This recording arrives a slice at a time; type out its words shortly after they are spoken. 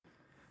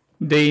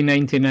Day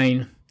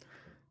 99.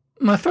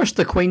 My first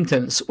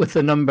acquaintance with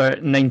the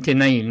number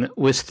 99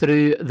 was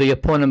through the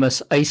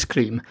eponymous ice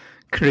cream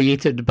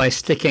created by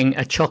sticking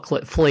a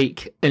chocolate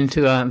flake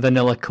into a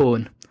vanilla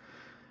cone.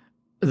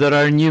 There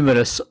are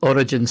numerous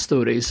origin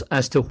stories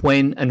as to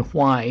when and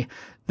why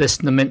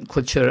this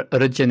nomenclature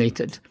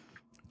originated.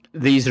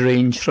 These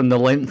range from the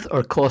length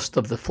or cost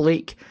of the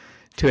flake,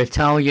 to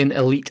Italian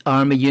elite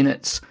army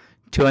units,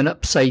 to an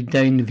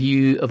upside-down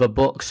view of a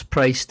box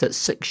priced at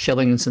 6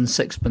 shillings and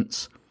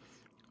sixpence.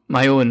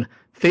 My own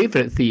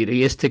favourite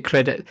theory is to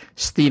credit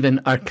Stephen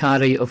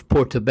Arcari of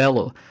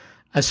Portobello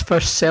as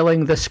first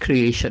selling this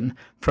creation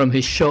from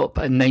his shop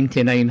at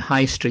 99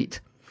 High Street.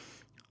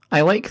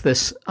 I like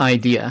this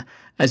idea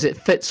as it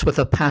fits with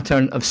a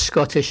pattern of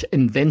Scottish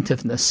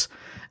inventiveness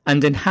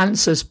and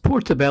enhances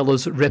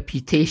Portobello's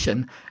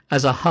reputation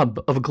as a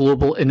hub of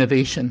global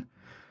innovation.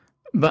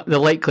 But the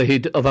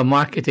likelihood of a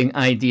marketing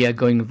idea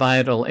going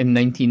viral in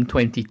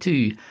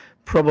 1922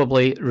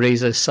 probably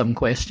raises some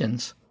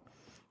questions.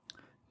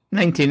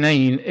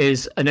 99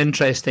 is an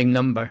interesting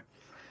number.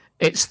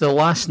 It's the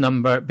last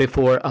number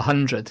before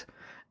 100,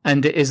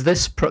 and it is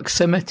this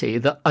proximity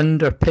that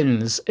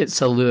underpins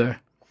its allure.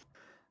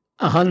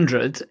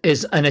 100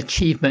 is an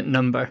achievement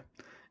number.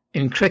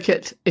 In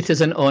cricket, it is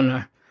an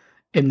honour.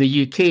 In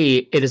the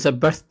UK, it is a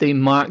birthday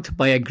marked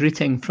by a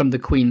greeting from the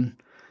Queen.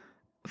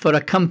 For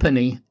a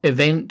company,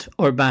 event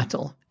or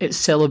battle, it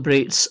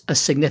celebrates a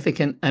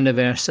significant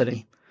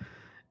anniversary.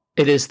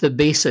 It is the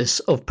basis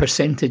of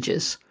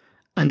percentages,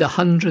 and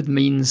 100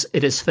 means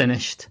it is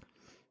finished.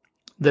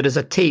 There is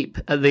a tape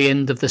at the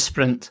end of the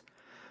sprint.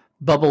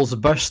 Bubbles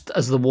burst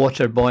as the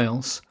water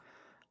boils.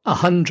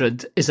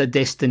 100 is a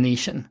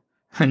destination,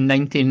 and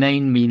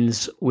 99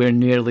 means we're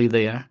nearly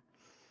there.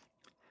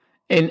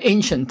 In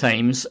ancient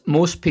times,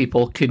 most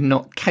people could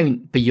not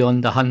count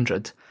beyond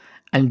 100,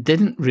 and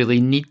didn't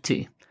really need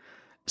to,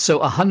 so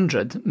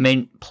 100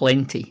 meant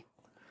plenty.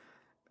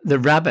 The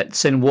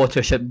rabbits in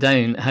Watership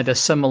Down had a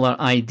similar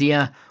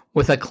idea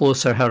with a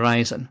closer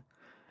horizon.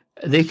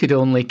 They could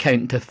only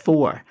count to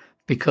 4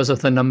 because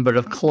of the number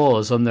of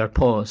claws on their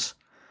paws.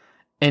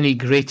 Any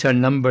greater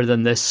number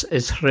than this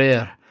is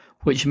rare,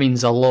 which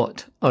means a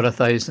lot or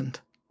 1,000.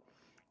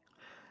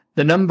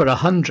 The number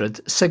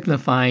 100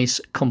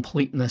 signifies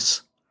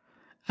completeness.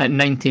 At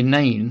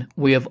 99,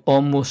 we have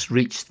almost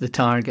reached the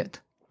target.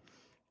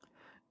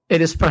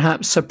 It is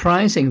perhaps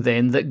surprising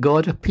then that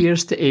God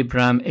appears to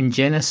Abraham in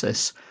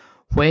Genesis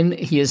when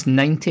he is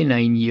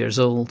 99 years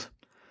old.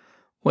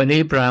 When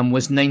Abraham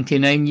was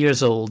 99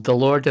 years old, the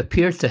Lord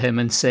appeared to him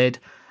and said,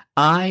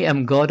 "I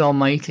am God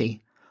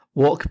Almighty.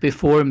 Walk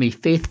before me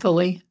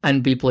faithfully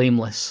and be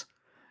blameless.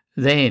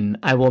 Then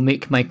I will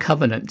make my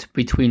covenant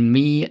between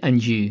me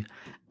and you,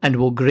 and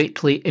will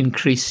greatly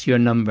increase your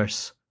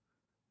numbers."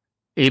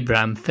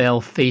 Abraham fell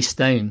face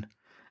down,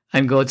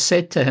 and God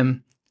said to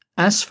him,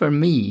 "As for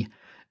me,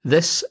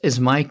 this is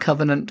my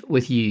covenant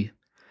with you.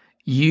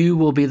 You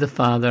will be the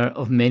father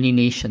of many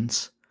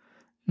nations.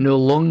 No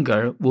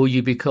longer will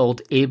you be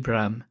called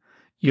Abram.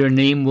 Your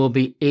name will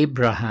be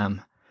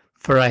Abraham,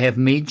 for I have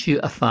made you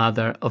a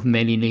father of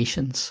many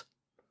nations."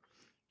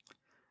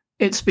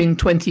 It's been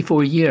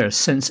 24 years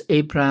since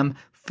Abraham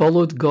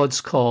followed God's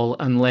call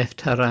and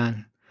left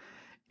Haran.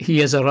 He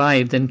has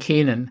arrived in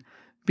Canaan,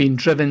 been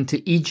driven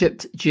to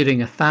Egypt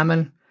during a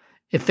famine,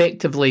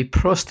 effectively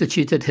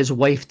prostituted his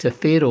wife to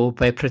Pharaoh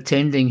by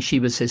pretending she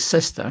was his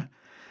sister,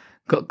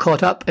 got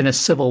caught up in a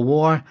civil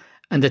war,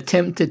 and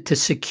attempted to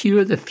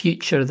secure the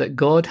future that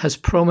God has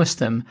promised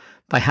him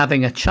by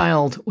having a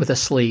child with a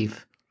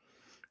slave.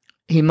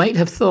 He might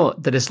have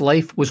thought that his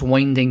life was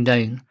winding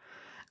down,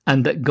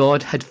 and that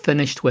God had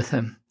finished with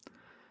him.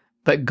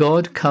 But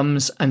God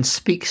comes and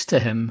speaks to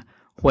him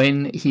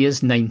when he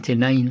is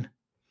 99.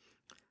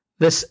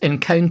 This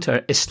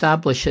encounter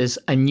establishes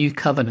a new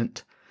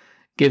covenant,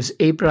 gives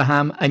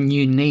Abraham a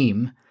new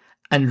name,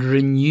 and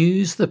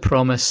renews the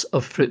promise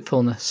of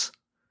fruitfulness.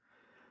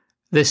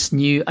 This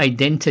new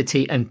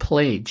identity and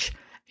pledge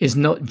is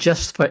not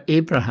just for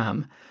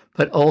Abraham,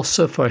 but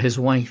also for his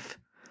wife.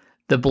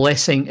 The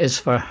blessing is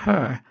for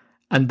her,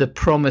 and the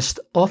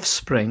promised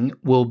offspring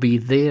will be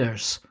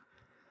theirs.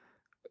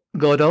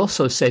 God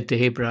also said to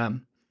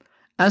Abraham,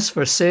 "As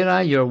for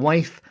Sarai, your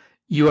wife,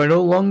 you are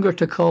no longer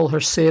to call her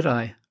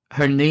Sarai.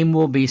 Her name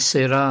will be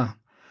Sarah.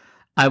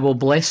 I will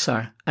bless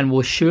her, and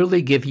will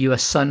surely give you a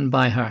son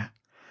by her.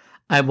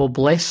 I will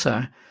bless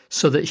her,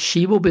 so that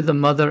she will be the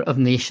mother of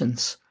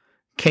nations.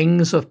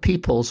 Kings of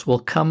peoples will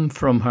come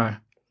from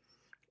her."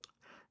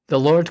 The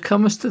Lord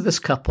comes to this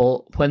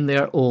couple when they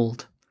are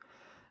old.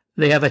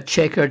 They have a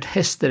checkered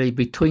history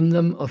between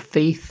them of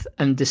faith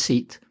and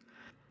deceit.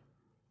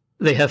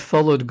 They have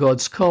followed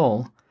God's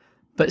call,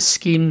 but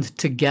schemed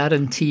to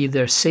guarantee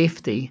their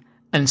safety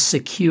and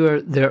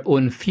secure their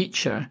own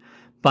future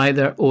by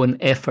their own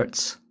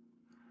efforts.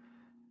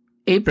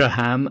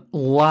 Abraham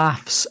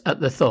laughs at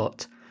the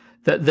thought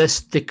that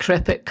this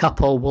decrepit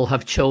couple will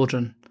have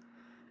children,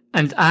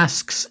 and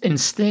asks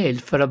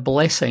instead for a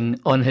blessing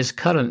on his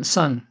current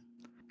son.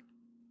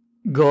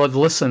 God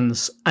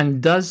listens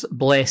and does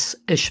bless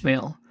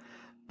Ishmael,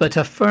 but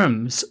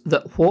affirms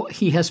that what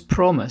he has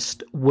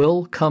promised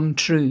will come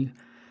true,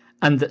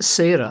 and that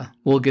Sarah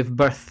will give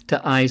birth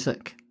to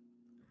Isaac.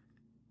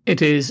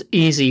 It is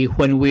easy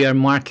when we are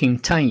marking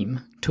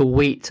time to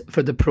wait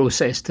for the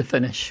process to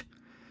finish.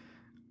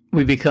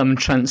 We become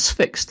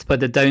transfixed by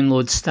the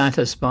download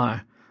status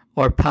bar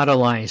or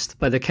paralysed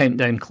by the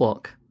countdown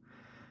clock.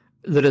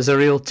 There is a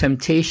real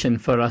temptation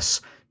for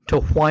us to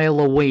while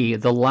away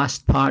the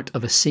last part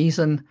of a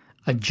season,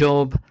 a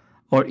job,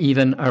 or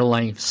even our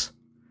lives.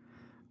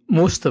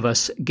 Most of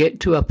us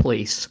get to a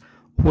place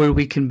where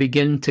we can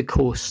begin to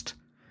coast.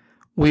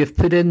 We have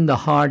put in the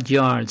hard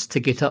yards to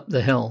get up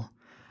the hill,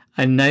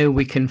 and now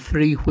we can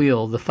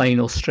freewheel the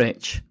final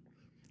stretch.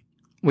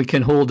 We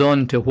can hold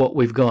on to what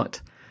we've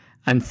got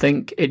and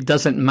think it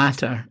doesn't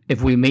matter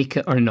if we make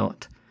it or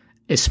not,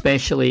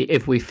 especially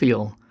if we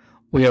feel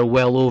we are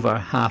well over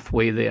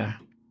halfway there.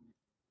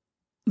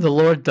 The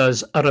Lord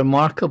does a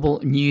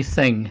remarkable new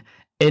thing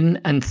in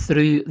and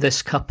through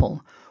this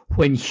couple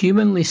when,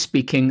 humanly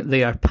speaking,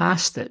 they are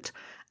past it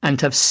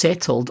and have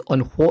settled on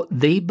what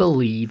they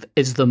believe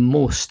is the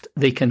most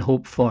they can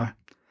hope for.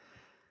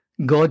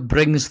 God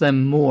brings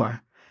them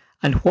more,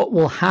 and what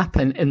will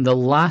happen in the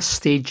last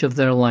stage of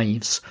their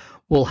lives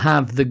will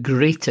have the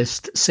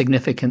greatest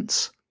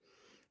significance.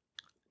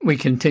 We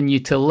continue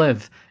to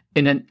live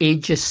in an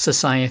ageist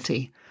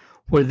society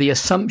where the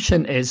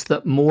assumption is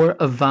that more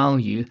of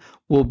value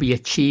will be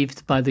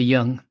achieved by the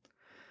young.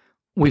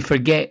 We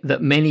forget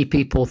that many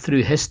people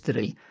through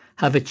history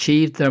have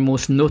achieved their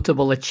most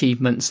notable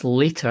achievements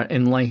later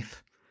in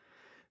life.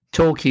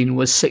 Tolkien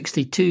was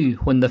 62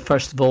 when the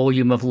first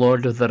volume of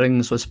Lord of the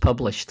Rings was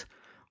published,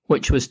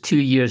 which was 2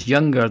 years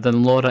younger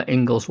than Laura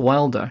Ingalls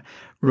Wilder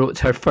wrote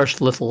her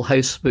first Little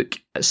House book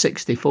at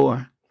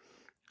 64.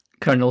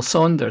 Colonel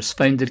Saunders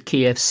founded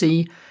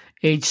KFC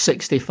aged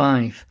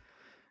 65.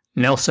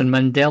 Nelson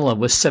Mandela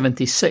was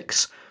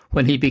 76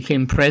 when he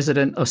became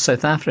President of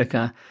South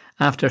Africa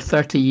after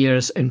 30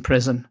 years in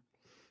prison.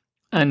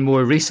 And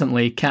more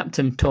recently,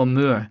 Captain Tom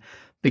Moore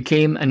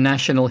became a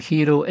national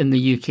hero in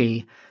the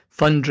UK,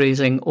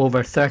 fundraising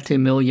over £30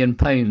 million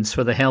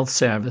for the health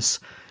service,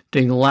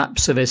 doing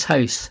laps of his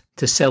house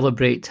to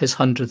celebrate his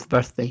 100th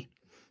birthday.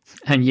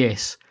 And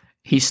yes,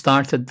 he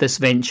started this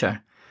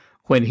venture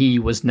when he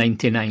was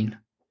 99.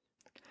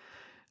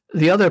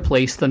 The other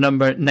place the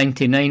number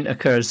 99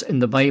 occurs in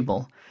the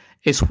Bible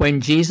is when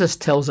Jesus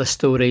tells a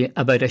story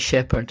about a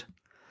shepherd.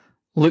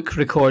 Luke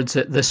records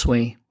it this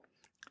way.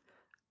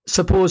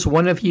 Suppose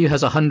one of you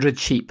has 100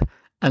 sheep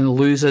and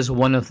loses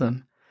one of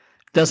them.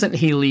 Doesn't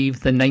he leave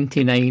the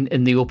 99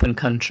 in the open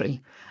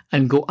country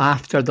and go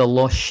after the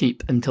lost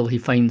sheep until he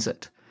finds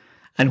it?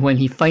 And when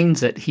he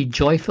finds it, he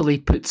joyfully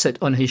puts it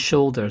on his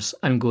shoulders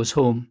and goes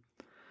home.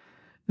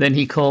 Then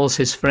he calls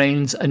his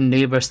friends and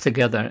neighbours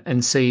together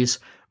and says,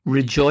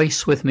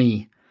 "Rejoice with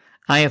me.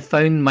 I have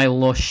found my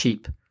lost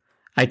sheep."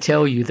 I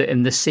tell you that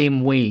in the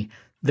same way,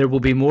 there will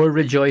be more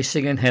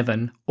rejoicing in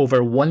heaven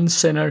over one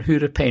sinner who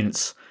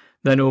repents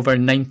than over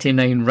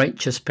 99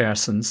 righteous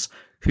persons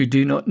who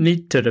do not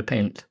need to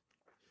repent.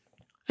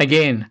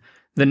 Again,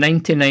 the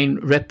 99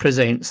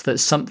 represents that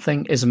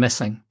something is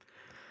missing.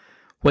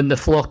 When the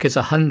flock is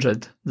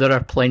 100, there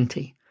are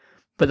plenty,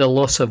 but the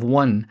loss of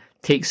one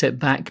takes it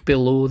back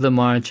below the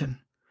margin.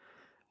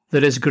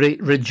 There is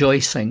great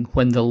rejoicing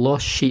when the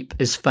lost sheep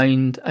is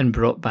found and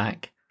brought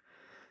back.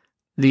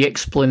 The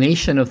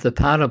explanation of the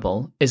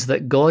parable is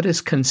that God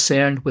is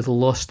concerned with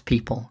lost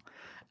people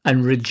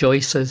and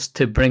rejoices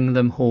to bring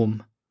them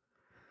home.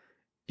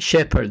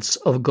 Shepherds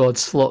of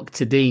God's flock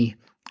today,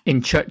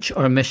 in church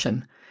or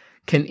mission,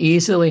 can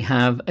easily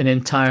have an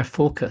entire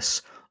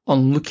focus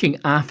on looking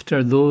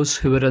after those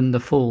who are in the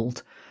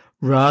fold,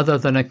 rather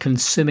than a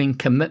consuming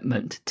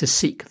commitment to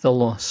seek the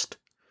lost.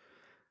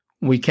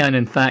 We can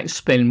in fact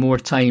spend more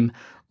time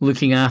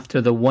looking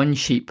after the one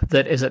sheep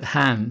that is at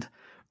hand,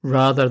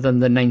 rather than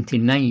the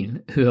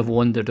 99 who have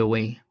wandered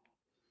away.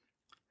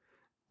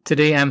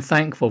 Today I am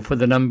thankful for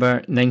the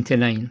number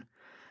 99,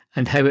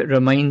 and how it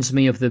reminds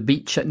me of the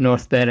beach at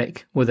North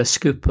Berwick with a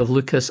scoop of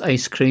Lucas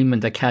ice cream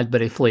and a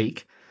Cadbury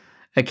flake,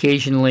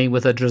 occasionally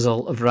with a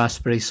drizzle of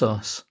raspberry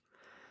sauce.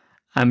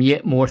 I am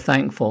yet more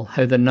thankful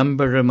how the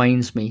number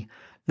reminds me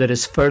there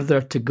is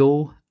further to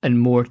go and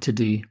more to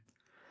do.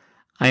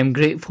 I am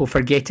grateful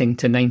for getting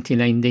to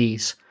 99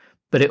 days,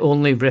 but it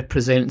only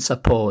represents a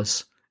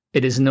pause.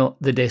 It is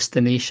not the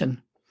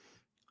destination.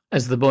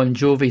 As the Bon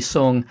Jovi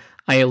song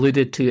I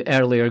alluded to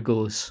earlier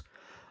goes,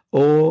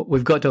 "Oh,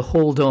 we've got to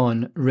hold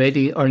on,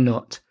 ready or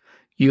not.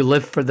 You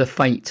live for the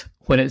fight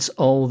when it's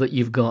all that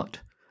you've got.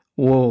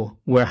 Whoa,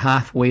 we're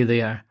halfway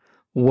there.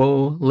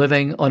 Whoa,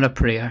 living on a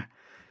prayer.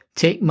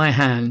 Take my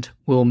hand,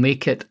 we'll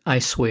make it, I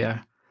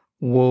swear.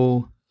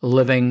 Whoa,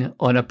 living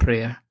on a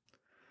prayer."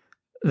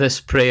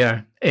 This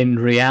prayer, in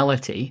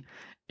reality,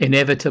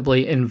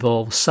 inevitably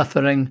involves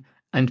suffering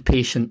and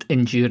patient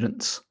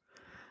endurance.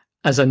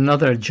 As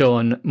another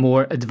John,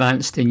 more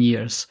advanced in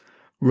years,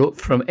 wrote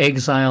from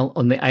exile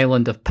on the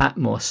island of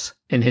Patmos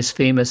in his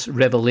famous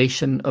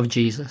Revelation of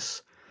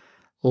Jesus,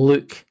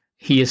 "Look,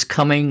 he is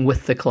coming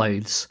with the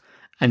clouds,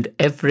 and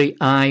every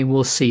eye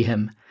will see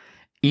him,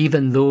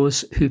 even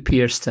those who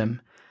pierced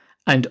him,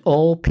 and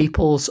all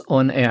peoples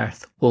on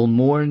earth will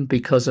mourn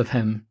because of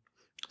him.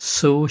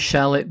 So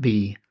shall it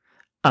be.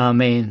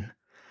 Amen.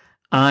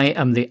 I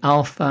am the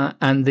Alpha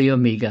and the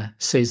Omega,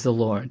 says the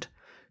Lord,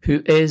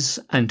 who is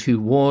and who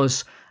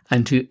was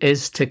and who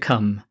is to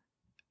come,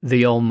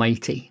 the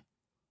Almighty.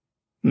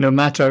 No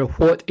matter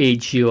what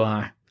age you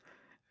are,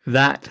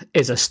 that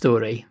is a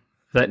story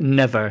that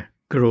never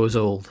grows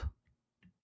old.